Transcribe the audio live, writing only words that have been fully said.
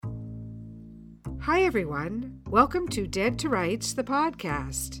Hi, everyone. Welcome to Dead to Rights, the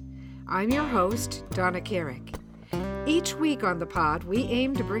podcast. I'm your host, Donna Carrick. Each week on the pod, we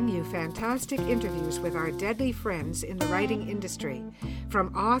aim to bring you fantastic interviews with our deadly friends in the writing industry,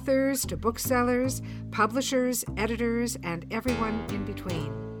 from authors to booksellers, publishers, editors, and everyone in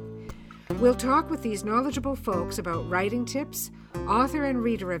between. We'll talk with these knowledgeable folks about writing tips, author and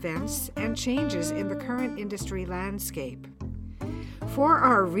reader events, and changes in the current industry landscape. For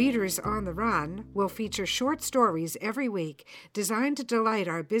our readers on the run, we'll feature short stories every week designed to delight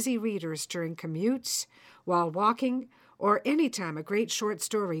our busy readers during commutes, while walking, or any time a great short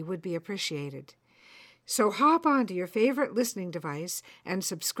story would be appreciated. So hop onto your favorite listening device and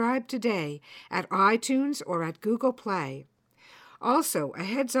subscribe today at iTunes or at Google Play. Also, a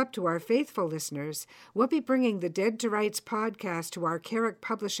heads up to our faithful listeners, we'll be bringing the Dead to Rights podcast to our Carrick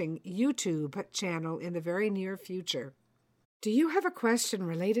Publishing YouTube channel in the very near future. Do you have a question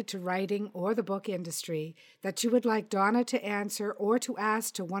related to writing or the book industry that you would like Donna to answer or to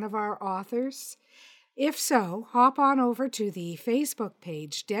ask to one of our authors? If so, hop on over to the Facebook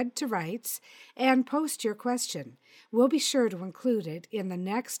page Dead to Rights and post your question. We'll be sure to include it in the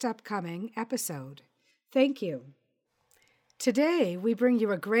next upcoming episode. Thank you. Today, we bring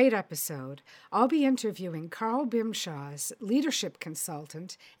you a great episode. I'll be interviewing Carl Bimshaw's leadership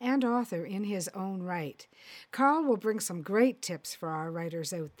consultant and author in his own right. Carl will bring some great tips for our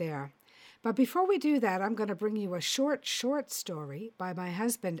writers out there. But before we do that, I'm going to bring you a short story by my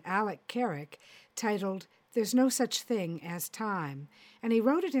husband, Alec Carrick, titled There's No Such Thing as Time, and he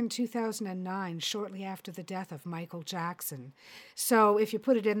wrote it in 2009, shortly after the death of Michael Jackson. So if you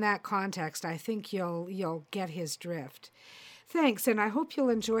put it in that context, I think you'll get his drift. Thanks, and I hope you'll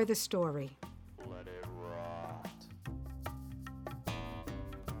enjoy the story. Let it rot.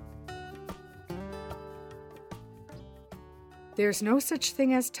 There's No Such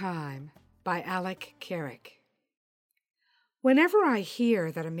Thing as Time by Alec Carrick. Whenever I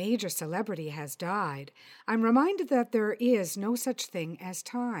hear that a major celebrity has died, I'm reminded that there is no such thing as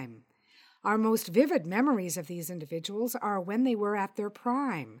time. Our most vivid memories of these individuals are when they were at their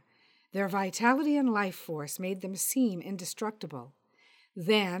prime. Their vitality and life force made them seem indestructible.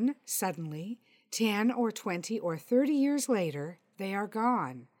 Then, suddenly, 10 or 20 or 30 years later, they are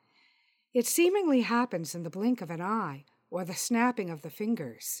gone. It seemingly happens in the blink of an eye or the snapping of the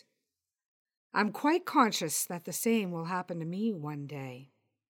fingers. I'm quite conscious that the same will happen to me one day.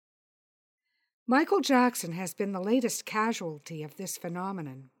 Michael Jackson has been the latest casualty of this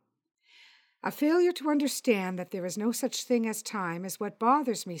phenomenon. A failure to understand that there is no such thing as time is what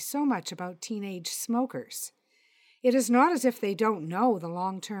bothers me so much about teenage smokers. It is not as if they don't know the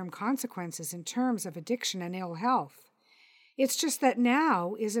long-term consequences in terms of addiction and ill health. It's just that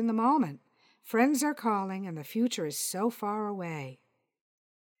now is in the moment. Friends are calling and the future is so far away.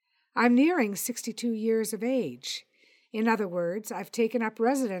 I'm nearing 62 years of age. In other words, I've taken up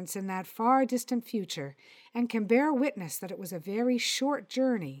residence in that far distant future and can bear witness that it was a very short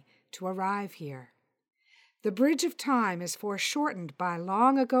journey to arrive here. The bridge of time is foreshortened by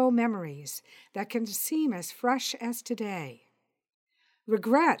long-ago memories that can seem as fresh as today.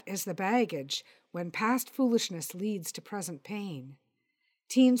 Regret is the baggage when past foolishness leads to present pain.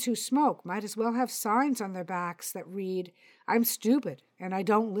 Teens who smoke might as well have signs on their backs that read, "I'm stupid and I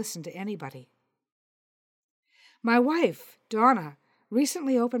don't listen to anybody." My wife, Donna,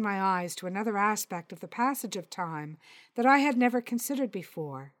 recently opened my eyes to another aspect of the passage of time that I had never considered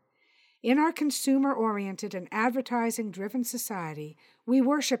before. In our consumer-oriented and advertising-driven society, we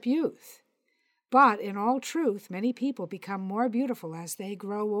worship youth. But in all truth, many people become more beautiful as they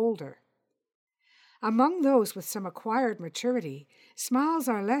grow older. Among those with some acquired maturity, smiles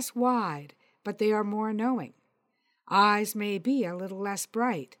are less wide, but they are more knowing. Eyes may be a little less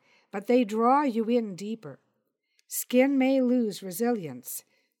bright, but they draw you in deeper. Skin may lose resilience,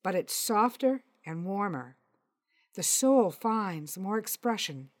 but it's softer and warmer. The soul finds more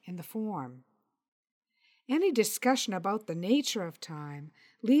expression in the form. Any discussion about the nature of time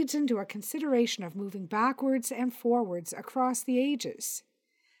leads into a consideration of moving backwards and forwards across the ages.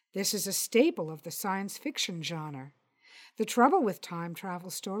 This is a staple of the science fiction genre. The trouble with time travel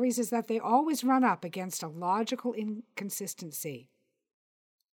stories is that they always run up against a logical inconsistency.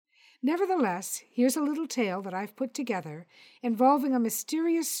 Nevertheless, here's a little tale that I've put together involving a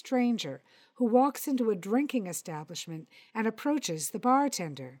mysterious stranger who walks into a drinking establishment and approaches the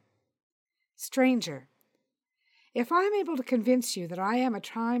bartender. Stranger: If I'm able to convince you that I am a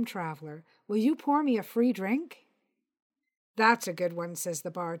time traveler, will you pour me a free drink? That's a good one, says the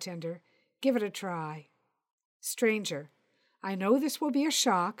bartender. Give it a try. Stranger: I know this will be a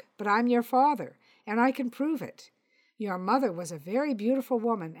shock, but I'm your father, and I can prove it. Your mother was a very beautiful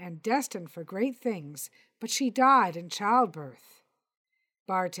woman and destined for great things, but she died in childbirth.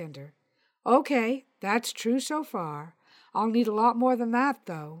 Bartender: Okay, that's true so far. I'll need a lot more than that,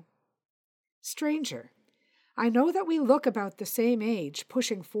 though. Stranger: I know that we look about the same age,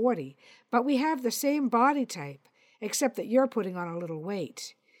 pushing 40, but we have the same body type, except that you're putting on a little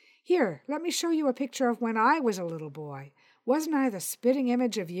weight. Here, let me show you a picture of when I was a little boy. Wasn't I the spitting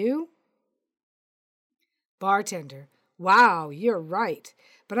image of you? Bartender: Wow, you're right,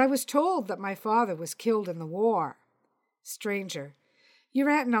 but I was told that my father was killed in the war. Stranger: Your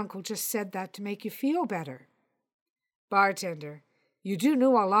aunt and uncle just said that to make you feel better. Bartender: You do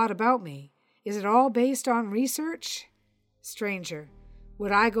know a lot about me. Is it all based on research? Stranger: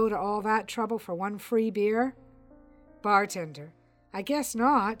 Would I go to all that trouble for one free beer? Bartender: I guess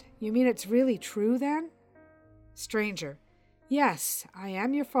not. You mean it's really true, then? Stranger: Yes, I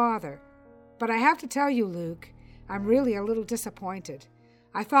am your father. But I have to tell you, Luke, I'm really a little disappointed.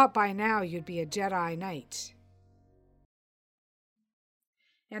 I thought by now you'd be a Jedi Knight.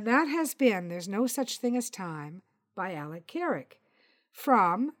 And that has been There's No Such Thing as Time by Alec Carrick.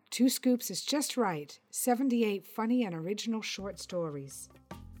 From Two Scoops is Just Right, 78 Funny and Original Short Stories.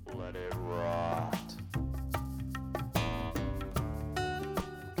 Let it rot.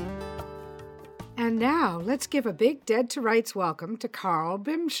 And now, let's give a big Dead to Rights welcome to Carl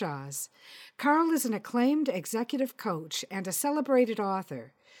Bimshas. Carl is an acclaimed executive coach and a celebrated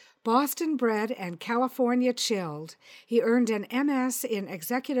author. Boston-bred and California-chilled, he earned an MS in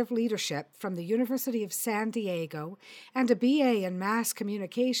Executive Leadership from the University of San Diego and a BA in Mass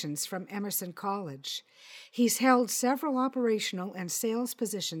Communications from Emerson College. He's held several operational and sales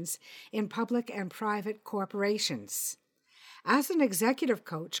positions in public and private corporations. As an executive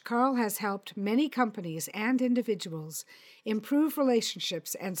coach, Carl has helped many companies and individuals improve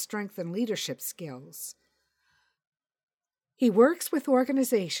relationships and strengthen leadership skills. He works with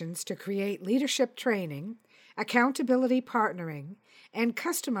organizations to create leadership training, accountability partnering, and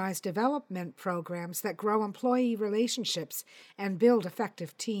customized development programs that grow employee relationships and build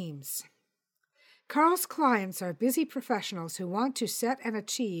effective teams. Carl's clients are busy professionals who want to set and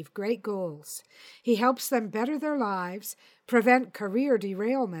achieve great goals. He helps them better their lives, prevent career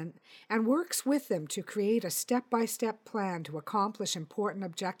derailment, and works with them to create a step-by-step plan to accomplish important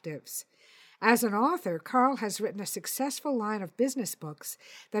objectives. As an author, Carl has written a successful line of business books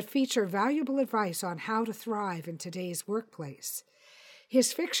that feature valuable advice on how to thrive in today's workplace.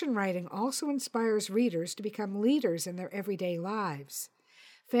 His fiction writing also inspires readers to become leaders in their everyday lives.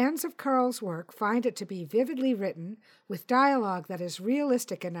 Fans of Carl's work find it to be vividly written, with dialogue that is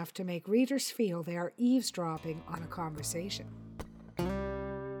realistic enough to make readers feel they are eavesdropping on a conversation. This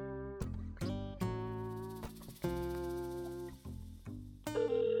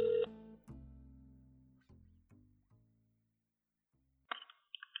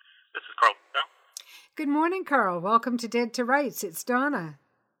is Carl. Good morning, Carl. Welcome to Dead to Rights. It's Donna.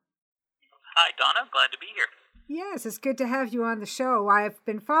 Hi, Donna. Glad to be here. Yes, it's good to have you on the show. I've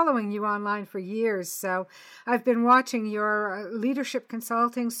been following you online for years, so I've been watching your leadership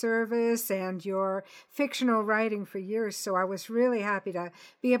consulting service and your fictional writing for years, so I was really happy to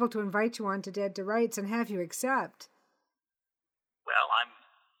be able to invite you on to Dead to Rights and have you accept. Well, I'm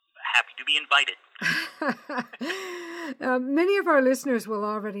happy to be invited. Many of our listeners will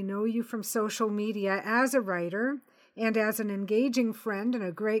already know you from social media as a writer and as an engaging friend and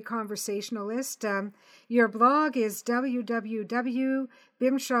a great conversationalist. Your blog is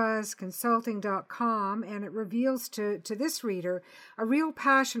www.bimshasconsulting.com, and it reveals to this reader a real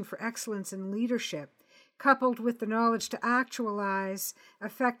passion for excellence in leadership, coupled with the knowledge to actualize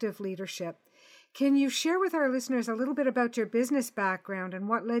effective leadership. Can you share with our listeners a little bit about your business background and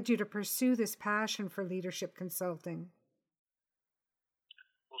what led you to pursue this passion for leadership consulting?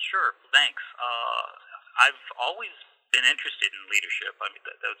 Well, sure. Thanks. I've always been interested in leadership. I mean,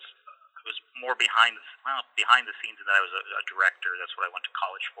 it was more behind the scenes than that. I was a director. That's what I went to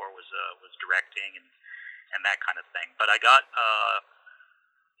college for, was directing and that kind of thing. But I got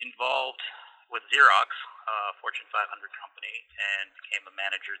involved with Xerox, Fortune 500 company, and became a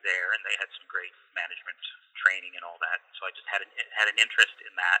manager there. And they had some great management training and all that. So I just had an interest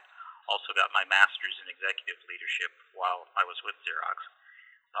in that. Also got my master's in executive leadership while I was with Xerox.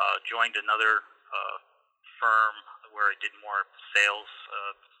 Joined another firm where I did more sales,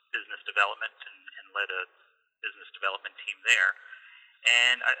 business development, and led a business development team there.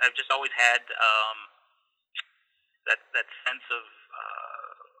 And I've just always had that sense of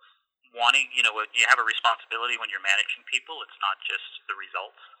wanting, you have a responsibility when you're managing people. It's not just the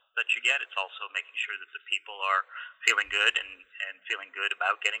results that you get. It's also making sure that the people are feeling good and feeling good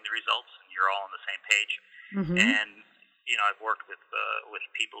about getting the results, and you're all on the same page. Mm-hmm. And I've worked with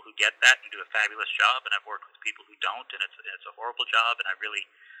people who get that and do a fabulous job, and I've worked with people who don't, and it's a horrible job, and I really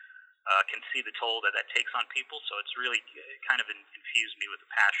can see the toll that takes on people. So it's really kind of infused me with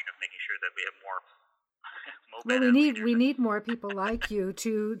the passion of making sure that we have more. Well, we need more people like you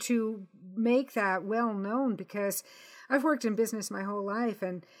to make that well known, because I've worked in business my whole life,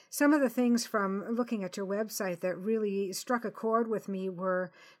 and some of the things from looking at your website that really struck a chord with me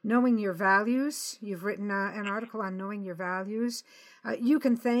were knowing your values. You've written an article on knowing your values. You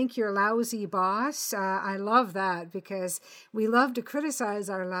can thank your lousy boss. I love that, because we love to criticize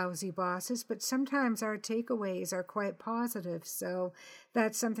our lousy bosses, but sometimes our takeaways are quite positive. So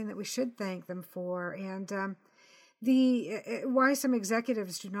that's something that we should thank them for. And why some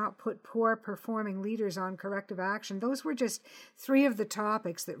executives do not put poor performing leaders on corrective action. Those were just 3 of the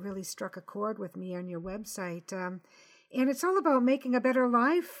topics that really struck a chord with me on your website. And it's all about making a better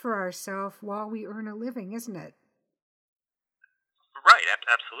life for ourselves while we earn a living, isn't it? Right,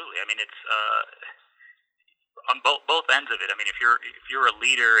 absolutely. I mean, it's on both ends of it. I mean, if you're a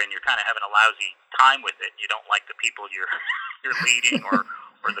leader and you're kind of having a lousy time with it, you don't like the people you're leading or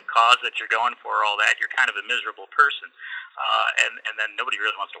the cause that you're going for, all that, you're kind of a miserable person. And then nobody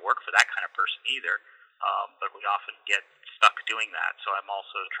really wants to work for that kind of person either. But we often get stuck doing that. So I'm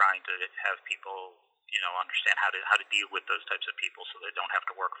also trying to have people, understand how to deal with those types of people so they don't have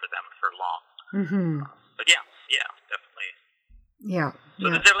to work for them for long. Mm-hmm. But yeah, definitely. Yeah. So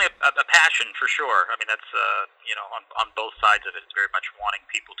there's definitely a passion for sure. I mean, that's, on both sides of it, it's very much wanting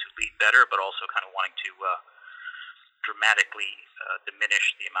people to lead better, but also kind of wanting to dramatically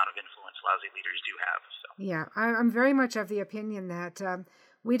diminish the amount of influence lousy leaders do have. So. Yeah, I'm very much of the opinion that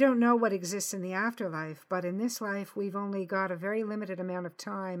we don't know what exists in the afterlife, but in this life, we've only got a very limited amount of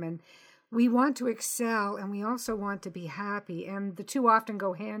time, and we want to excel, and we also want to be happy, and the two often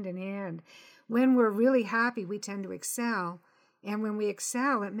go hand in hand. When we're really happy, we tend to excel. And when we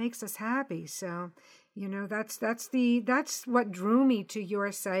excel, it makes us happy. So, that's what drew me to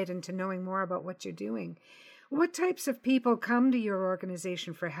your site and to knowing more about what you're doing. What types of people come to your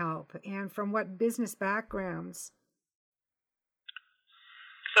organization for help, and from what business backgrounds?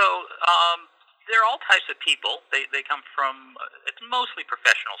 So, there are all types of people. They come from, it's mostly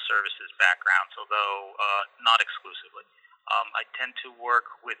professional services backgrounds, although not exclusively. I tend to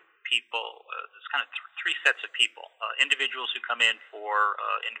work with people, there's kind of 3 sets of people. Individuals who come in for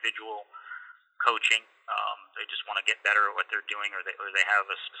individual coaching. They just want to get better at what they're doing, or they have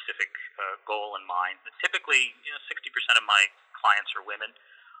a specific goal in mind. But typically, 60% of my clients are women.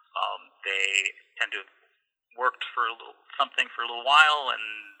 They tend to have worked for something for a little while, and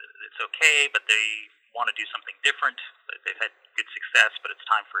it's okay, but they want to do something different. They've had good success, but it's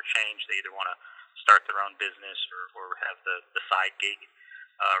time for a change. They either want to start their own business or have the side gig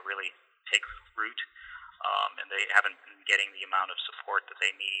really take root, and they haven't been getting the amount of support that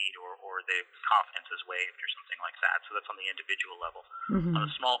they need, or their confidence is waived or something like that. So that's on the individual level. Mm-hmm. On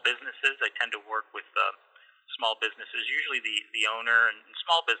the small businesses, I tend to work with small businesses, usually the owner, and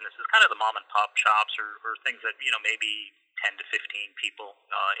small businesses, kind of the mom and pop shops or things that, maybe 10 to 15 people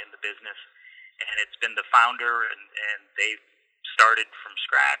in the business. And it's been the founder, and they've started from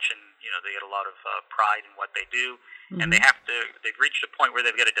scratch, and they get a lot of pride in what they do, and they've reached a point where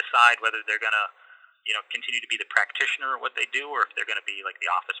they've got to decide whether they're going to continue to be the practitioner at what they do, or if they're going to be like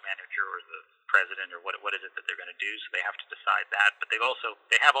the office manager or the president, or what is it that they're going to do. So they have to decide that. But they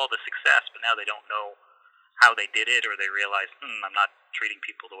have all the success, but now they don't know how they did it, or they realize, I'm not treating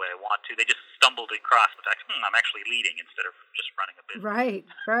people the way I want to. They just stumbled across the fact, I'm actually leading instead of just running a business. Right.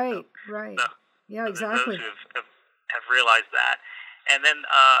 So, Yeah, exactly. Those who have realized that. And then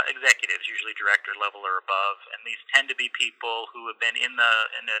executives, usually director level or above, and these tend to be people who have been in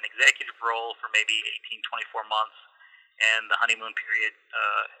an executive role for maybe 18, 24 months, and the honeymoon period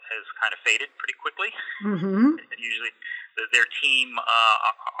has kind of faded pretty quickly. Mm-hmm. And usually their team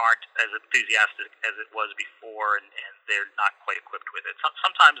aren't as enthusiastic as it was before, and they're not quite equipped with it.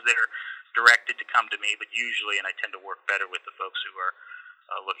 Sometimes they're directed to come to me, but usually, and I tend to work better with the folks who are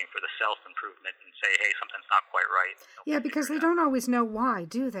looking for the self-improvement and say, hey, something's not quite right. Yeah, because they don't always know why,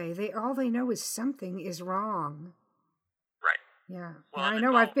 do they? All they know is something is wrong. Right. Yeah. Well, I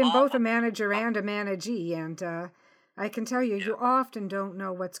know I've been both a manager and a managee, and I can tell you, you often don't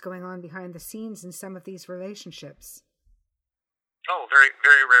know what's going on behind the scenes in some of these relationships. Oh, very,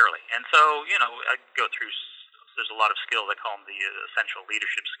 very rarely. And so, I go through, there's a lot of skills, I call them the essential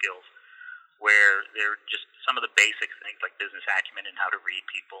leadership skills, where they're just some of the basic things like business acumen and how to read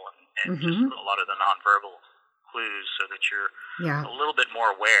people, and just a lot of the nonverbal clues, so that you're a little bit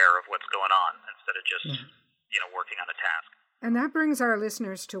more aware of what's going on instead of just working on a task. And that brings our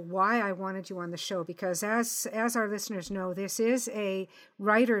listeners to why I wanted you on the show, because as our listeners know, this is a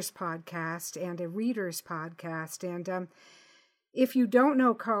writer's podcast and a reader's podcast. And if you don't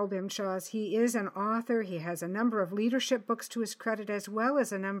know Carl Bimshaw's, he is an author. He has a number of leadership books to his credit, as well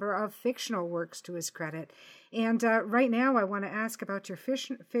as a number of fictional works to his credit. And right now, I want to ask about your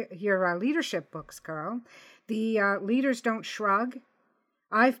leadership books, Carl. The Leaders Don't Shrug,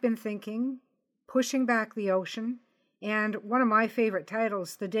 I've Been Thinking, Pushing Back the Ocean, and one of my favorite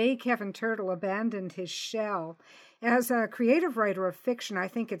titles, The Day Kevin Turtle Abandoned His Shell. As a creative writer of fiction, I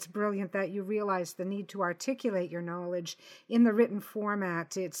think it's brilliant that you realize the need to articulate your knowledge in the written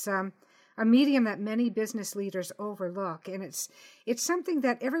format. It's a medium that many business leaders overlook, and it's something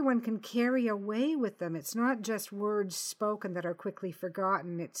that everyone can carry away with them. It's not just words spoken that are quickly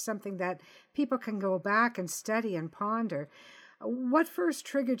forgotten. It's something that people can go back and study and ponder. What first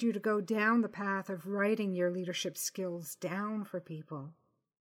triggered you to go down the path of writing your leadership skills down for people?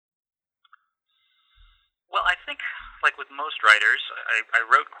 Well, I think, like with most writers, I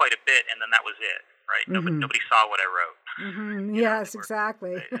wrote quite a bit, and then that was it, right? Mm-hmm. Nobody saw what I wrote. Mm-hmm. Yes,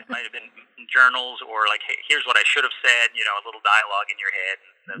 exactly. It might have been journals or like, hey, here's what I should have said, a little dialogue in your head,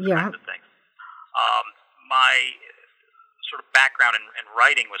 and those kinds of things. My sort of background in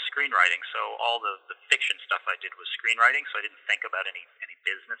writing was screenwriting, so all the fiction stuff I did was screenwriting, so I didn't think about any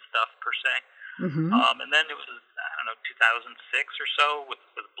business stuff per se. Mm-hmm. And then it was, 2006 or so with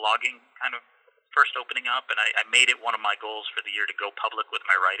blogging kind of first opening up, and I made it one of my goals for the year to go public with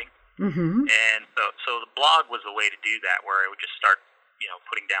my writing. Mm-hmm. And so the blog was a way to do that, where I would just start,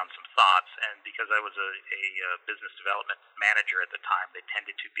 putting down some thoughts. And because I was a business development manager at the time, they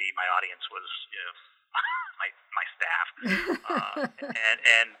tended to be, my audience was, my staff,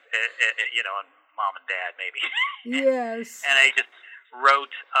 and mom and dad maybe. Yes. And I just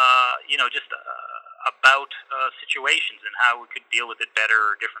wrote, about situations and how we could deal with it better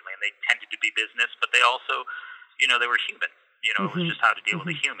or differently. And they tended to be business, but they also, they were human. It was just how to deal with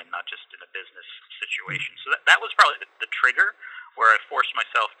a human, not just in a business situation. So that was probably the trigger where I forced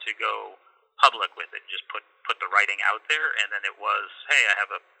myself to go public with it and just put the writing out there. And then it was, hey, I have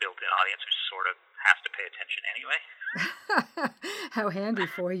a built-in audience who sort of has to pay attention anyway. How handy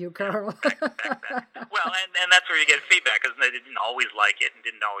for you, Carl. back then. Well, and that's where you get feedback, because they didn't always like it and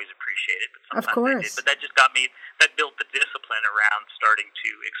didn't always appreciate it, but sometimes of course. they did. But that just that built the discipline around starting to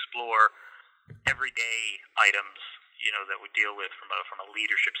explore everyday items, that we deal with from a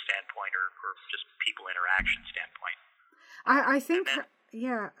leadership standpoint or just people interaction standpoint. I think,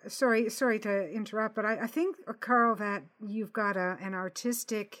 sorry to interrupt, but I think, Carl, that you've got an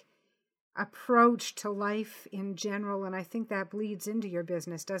artistic approach to life in general, and I think that bleeds into your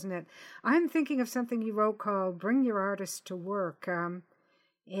business, doesn't it? I'm thinking of something you wrote called Bring Your Artist to Work,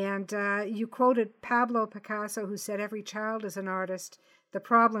 and you quoted Pablo Picasso, who said, every child is an artist. The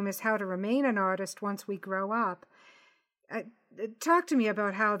problem is how to remain an artist once we grow up. Talk to me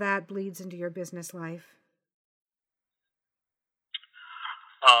about how that bleeds into your business life.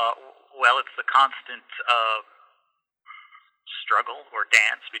 Well, it's the constant struggle or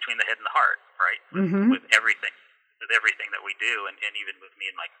dance between the head and the heart, right? Mm-hmm. With everything that we do, and even with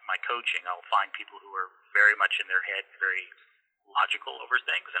me and my coaching, I'll find people who are very much in their head, very logical over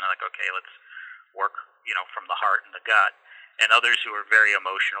things, and I'm like, okay, let's work, from the heart and the gut. And others who are very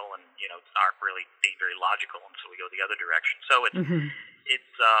emotional and aren't really being very logical, and so we go the other direction. So it's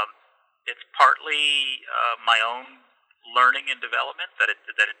partly my own learning and development that it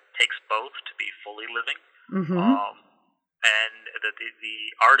takes both to be fully living. Mm-hmm. And the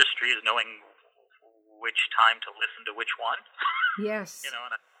artistry is knowing which time to listen to which one. Yes. And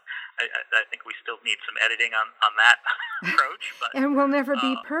I think we still need some editing on that approach. But, and we'll never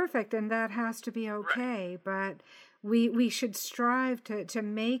be perfect, and that has to be okay. Right. But we should strive to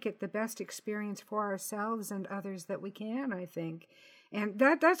make it the best experience for ourselves and others that we can, I think. And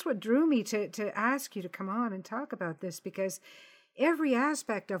that's what drew me to ask you to come on and talk about this, because every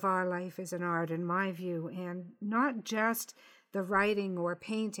aspect of our life is an art, in my view, and not just the writing or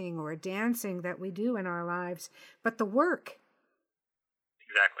painting or dancing that we do in our lives, but the work.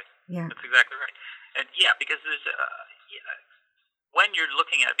 Exactly. Yeah. That's exactly right. And because there's when you're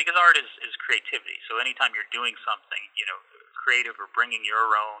looking at, because art is creativity, so anytime you're doing something, creative or bringing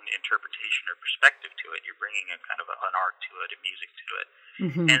your own interpretation or perspective to it, you're bringing a kind of an art to it, a music to it.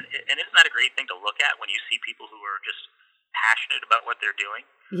 Mm-hmm. And isn't that a great thing to look at when you see people who are just passionate about what they're doing?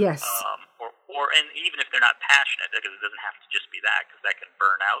 Yes. And even if they're not passionate, because it doesn't have to just be that, because that can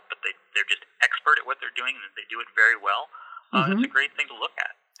burn out, but they're just expert at what they're doing and they do it very well. It's a great thing to look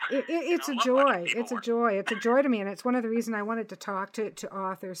at. It's a joy. It's a joy. It's a joy to me, and it's one of the reasons I wanted to talk to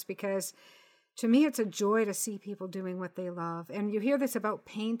authors, because To me, it's a joy to see people doing what they love. And you hear this about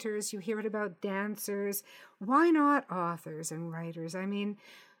painters, you hear it about dancers. Why not authors and writers? I mean,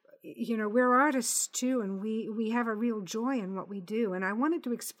 we're artists too, and we have a real joy in what we do. And I wanted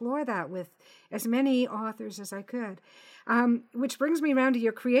to explore that with as many authors as I could, which brings me around to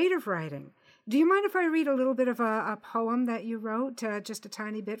your creative writing. Do you mind if I read a little bit of a poem that you wrote, just a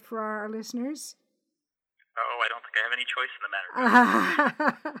tiny bit for our listeners? Oh, I don't think I have any choice in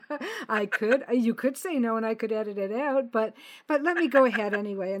the matter. I could. You could say no, and I could edit it out, but let me go ahead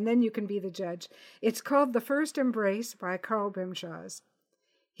anyway, and then you can be the judge. It's called The First Embrace by Carl Grimshaws.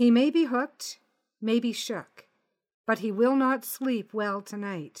 He may be hooked, may be shook, but he will not sleep well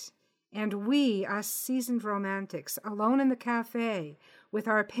tonight. And we, us seasoned romantics, alone in the cafe, with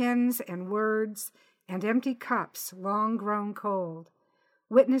our pens and words and empty cups long grown cold,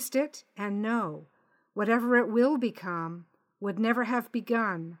 witnessed it and know, whatever it will become, would never have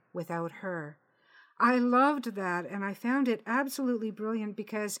begun without her. I loved that, and I found it absolutely brilliant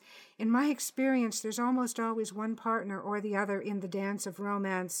because, in my experience, there's almost always one partner or the other in the dance of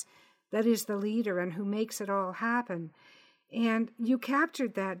romance that is the leader and who makes it all happen. And you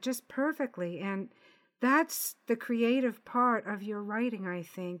captured that just perfectly, and that's the creative part of your writing, I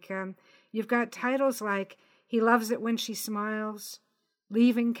think. You've got titles like He Loves It When She Smiles,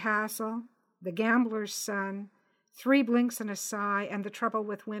 Leaving Castle, The Gambler's Son, Three Blinks and a Sigh, and The Trouble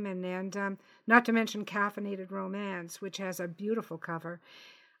with Women, and not to mention Caffeinated Romance, which has a beautiful cover.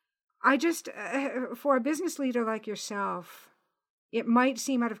 I just, for a business leader like yourself, it might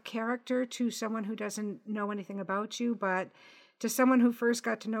seem out of character to someone who doesn't know anything about you, but to someone who first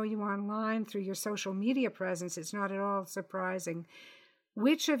got to know you online through your social media presence, it's not at all surprising.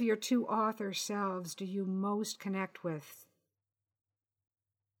 Which of your two author selves do you most connect with?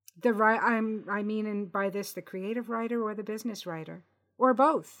 I mean, and by this, the creative writer or the business writer, or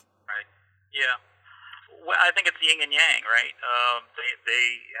both? Right. Yeah. Well, I think it's yin and yang, right? They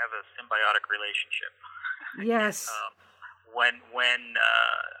have a symbiotic relationship. Yes.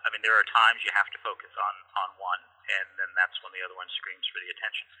 There are times you have to focus on one, and then that's when the other one screams for the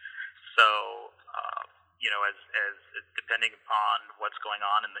attention. So, as depending upon what's going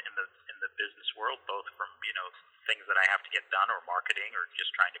on in the business world, both from things that I have to get done, or marketing, or just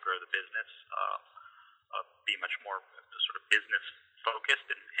trying to grow the business, be much more sort of business focused,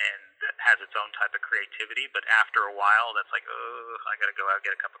 and that has its own type of creativity. But after a while, that's like, I got to go out and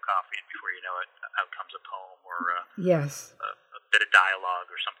get a cup of coffee, and before you know it, out comes a poem or yes, a bit of dialogue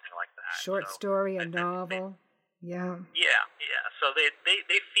or something like that. Short story, a novel. Yeah. So they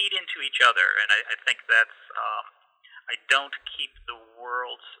feed into each other, and I think that's I don't keep the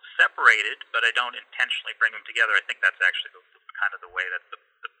worlds separated, but I don't intentionally bring them together. I think that's actually kind of the way that the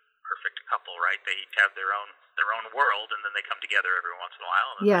perfect couple, right? They each have their own world, and then they come together every once in a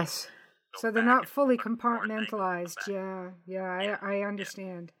while. Yes. So they're not fully compartmentalized. Yeah. I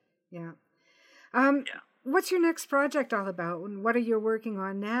understand. Yeah. What's your next project all about? And what are you working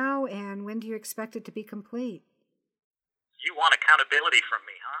on now? And when do you expect it to be complete? You want accountability from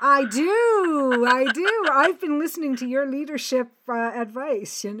me, huh? I do. I've been listening to your leadership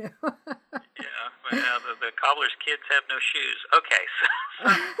advice, Yeah, the cobbler's kids have no shoes. Okay, so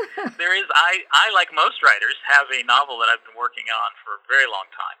there is, I, like most writers, have a novel that I've been working on for a very long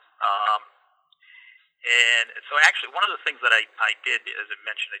time. And so actually, one of the things that I did, as I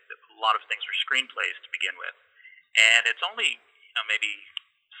mentioned, a lot of things were screenplays to begin with. And it's only maybe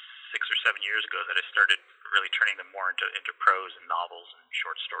 6 or 7 years ago that I started really turning them more into prose and novels and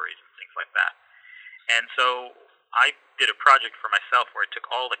short stories and things like that. And so I did a project for myself where I took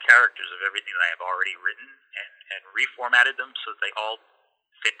all the characters of everything that I have already written and reformatted them so that they all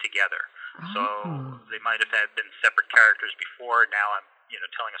fit together. Oh. So they might have been separate characters before. Now I'm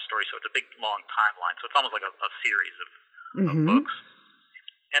telling a story, so it's a big long timeline. So it's almost like a series of books.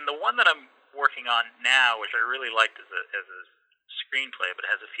 And the one that I'm working on now, which I really liked as a screenplay, but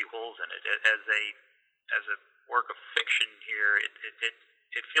it has a few holes in it. As a work of fiction here,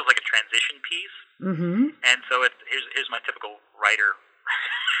 it feels like a transition piece. And so here's my typical writer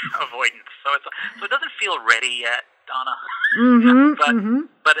avoidance. So it doesn't feel ready yet, Donna.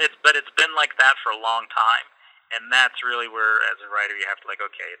 But it's been like that for a long time, and that's really where, as a writer, you have to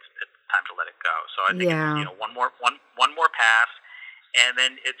okay, it's time to let it go. So I think one more pass, and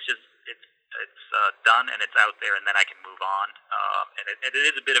then it's done and it's out there, and then I can move on. And it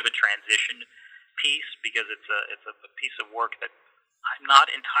is a bit of a transition piece because it's a piece of work that I'm not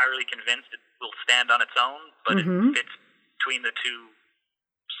entirely convinced it will stand on its own, but it fits between the two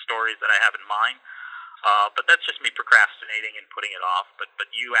stories that I have in mind. But that's just me procrastinating and putting it off. But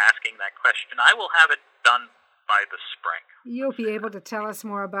you asking that question, I will have it done by the spring. You'll be able to tell us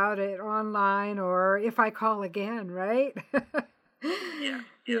more about it online or if I call again, right? Yes,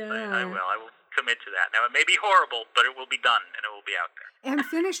 I will. I will commit to that. Now, it may be horrible, but it will be done, and it will be out there. And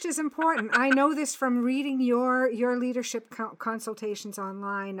finished is important. I know this from reading your leadership consultations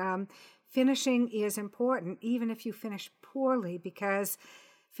online. Finishing is important, even if you finish poorly, because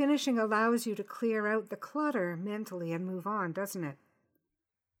finishing allows you to clear out the clutter mentally and move on, doesn't it?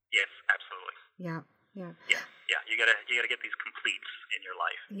 Yes, absolutely. Yeah. You gotta get these completes in your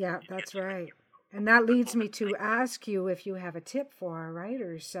life. Yeah, that's right. And that leads me to ask you if you have a tip for our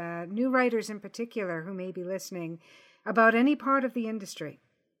writers, new writers in particular who may be listening, about any part of the industry.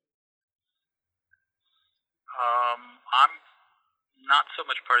 I'm not so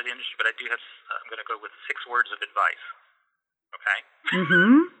much part of the industry, but I do have. I'm going to go with 6 words of advice. Okay.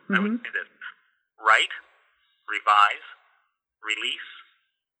 I would say this: write, revise, release,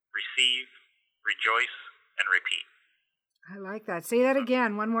 receive, rejoice, and repeat. I like that. Say that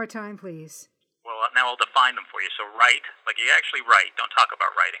again one more time, please. Well, now I'll define them for you. So write, like you actually write. Don't talk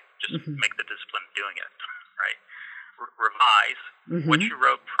about writing. Just make the discipline of doing it, right? Revise. What you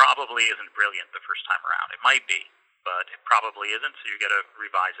wrote probably isn't brilliant the first time around. It might be, but it probably isn't, so you got to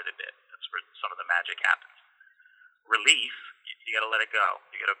revise it a bit. That's where some of the magic happens. Release, you got to let it go.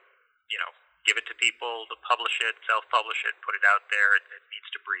 You got to, give it to people, to publish it, self-publish it, put it out there. It needs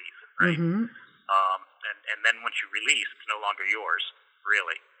to breathe, right? And then once you release, it's no longer yours,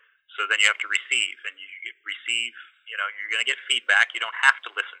 really. So then you have to receive, and you receive, you're going to get feedback. You don't have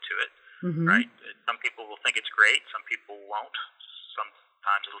to listen to it, right? Some people will think it's great. Some people won't.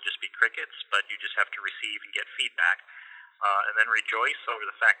 Sometimes it'll just be crickets, but you just have to receive and get feedback. And then rejoice over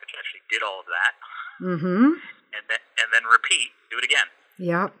the fact that you actually did all of that. And then repeat. Do it again.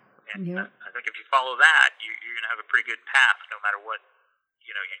 Yep. And I think if you follow that, you're going to have a pretty good path no matter what,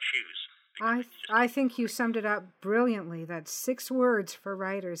 you choose. I think you summed it up brilliantly. That's 6 words for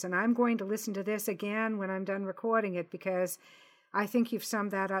writers. And I'm going to listen to this again when I'm done recording it because I think you've summed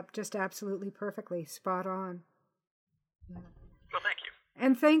that up just absolutely perfectly. Spot on. Well, thank you.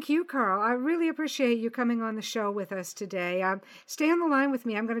 And thank you, Carl. I really appreciate you coming on the show with us today. Stay on the line with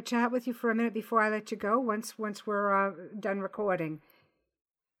me. I'm going to chat with you for a minute before I let you go once we're done recording.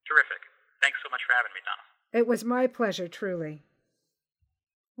 Terrific. Thanks so much for having me, Donna. It was my pleasure, truly.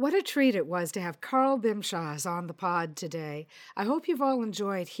 What a treat it was to have Carl Bimshas on the pod today. I hope you've all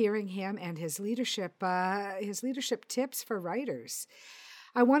enjoyed hearing him and his leadership tips for writers.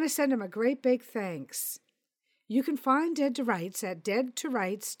 I want to send him a great big thanks. You can find Dead to Rights at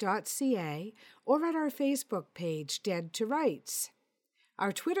deadtorights.ca or at our Facebook page, Dead to Rights.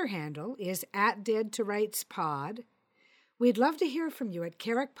 Our Twitter handle is @DeadToRightsPod. We'd love to hear from you at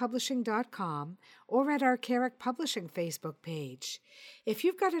carrickpublishing.com or at our Carrick Publishing Facebook page. If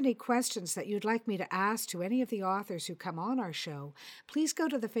you've got any questions that you'd like me to ask to any of the authors who come on our show, please go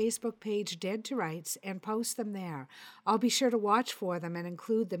to the Facebook page Dead to Rights and post them there. I'll be sure to watch for them and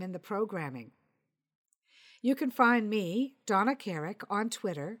include them in the programming. You can find me, Donna Carrick, on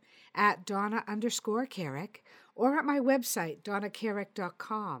Twitter at Donna_Carrick or at my website,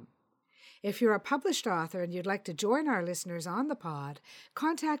 donnacarrick.com. If you're a published author and you'd like to join our listeners on the pod,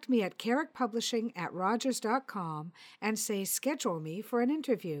 contact me at carrickpublishing@rogers.com and say schedule me for an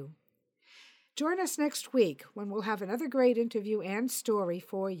interview. Join us next week when we'll have another great interview and story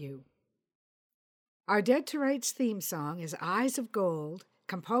for you. Our Dead to Rights theme song is Eyes of Gold,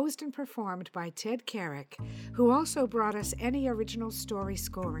 composed and performed by Ted Carrick, who also brought us any original story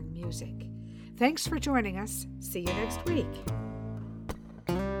scoring music. Thanks for joining us. See you next week.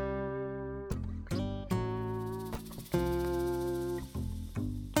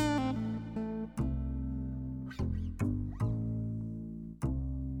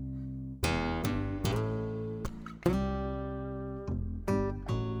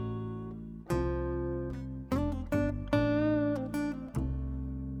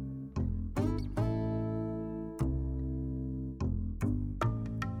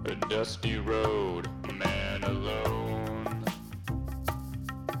 A dusty road, a man alone.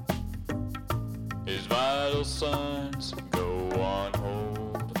 His vital signs go on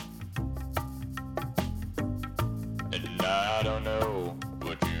hold. And I don't know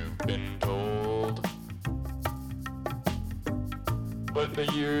what you've been told, but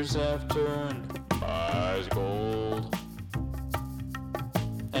the years have turned my eyes gold.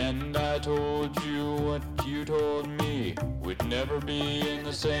 And I told you what you told me, we'd never be in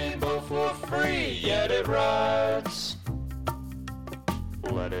the same boat for free. Yet it rides,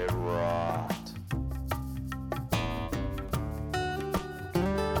 let it rock.